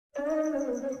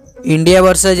India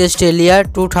vs Australia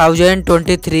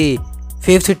 2023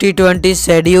 5th T20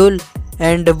 schedule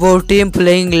and both team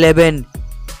playing 11.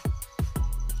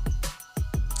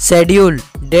 Schedule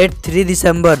date 3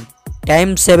 December,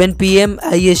 time 7 PM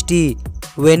IST,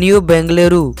 venue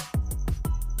Bangalore.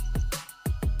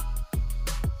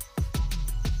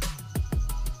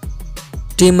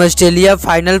 Team Australia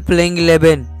final playing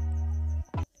 11.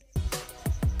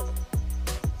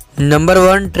 Number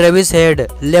 1 Trevis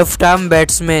Head, left arm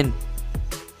batsman.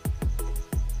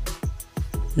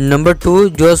 Number 2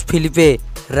 Josh Philippe,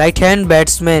 right hand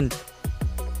batsman.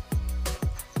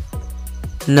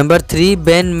 Number 3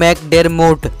 Ben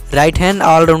McDermott, right hand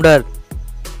all-rounder.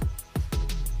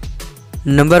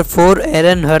 Number 4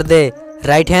 Aaron Hardik,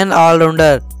 right hand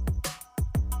all-rounder.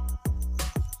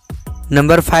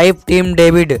 Number 5 Tim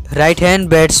Devid, right hand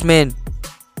batsman.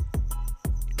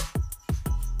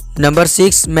 Number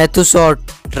 6 Matthew Short,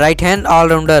 right hand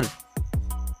all-rounder.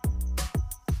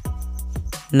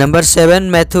 Number 7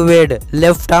 Matthew Wade,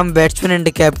 left arm batsman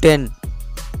and captain.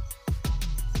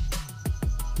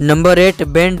 Number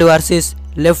 8 Ben Dwarsis,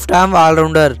 left arm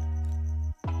all-rounder.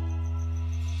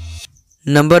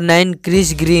 Number 9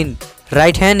 Chris Green,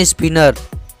 right hand spinner.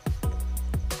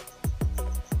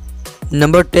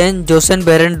 Number 10 Josen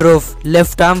Behrendorff,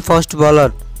 left arm fast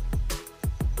bowler.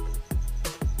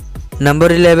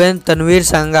 Number 11 Tanvir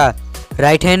Sangha,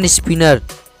 right hand spinner.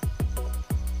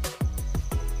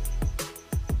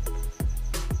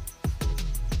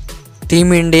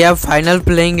 Team India final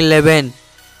playing 11.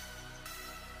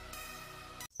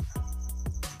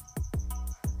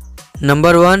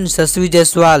 Number 1 Yashasvi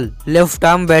Jaiswal, left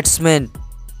arm batsman.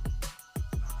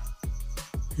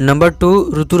 Number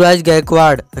 2 Ruturaj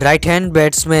Gaikwad, right hand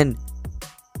batsman.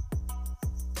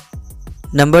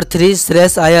 Number 3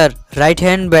 Shreyas Iyer, right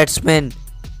hand batsman.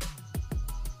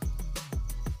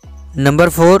 Number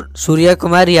 4 Surya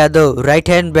Kumar Yadav, right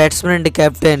hand batsman and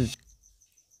captain.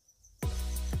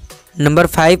 Number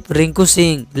 5 Rinku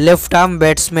Singh, left arm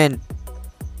batsman.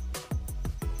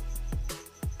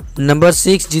 Number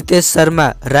 6 Jitesh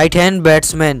Sharma, right hand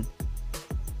batsman.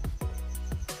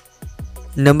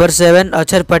 Number 7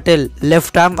 Achar Patel,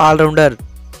 left arm all-rounder.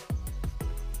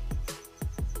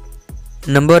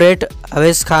 Number 8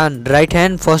 Avesh Khan, right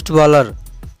hand fast bowler.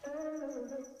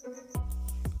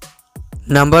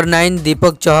 Number 9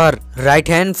 Deepak Chahar, right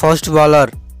hand fast bowler.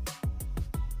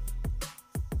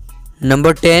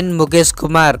 Number 10 Mukesh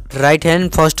Kumar, right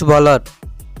hand fast bowler.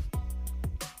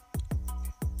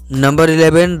 Number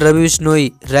 11 Ravi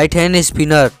Bishnoi, right hand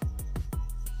spinner.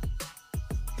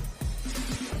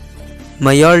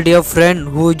 My all dear friend,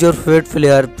 who is your favorite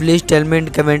player? Please tell me in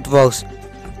comment box.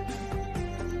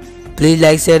 Please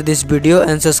like, share this video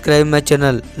and subscribe my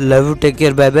channel. Love you, take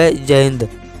care, bye bye, Jai Hind.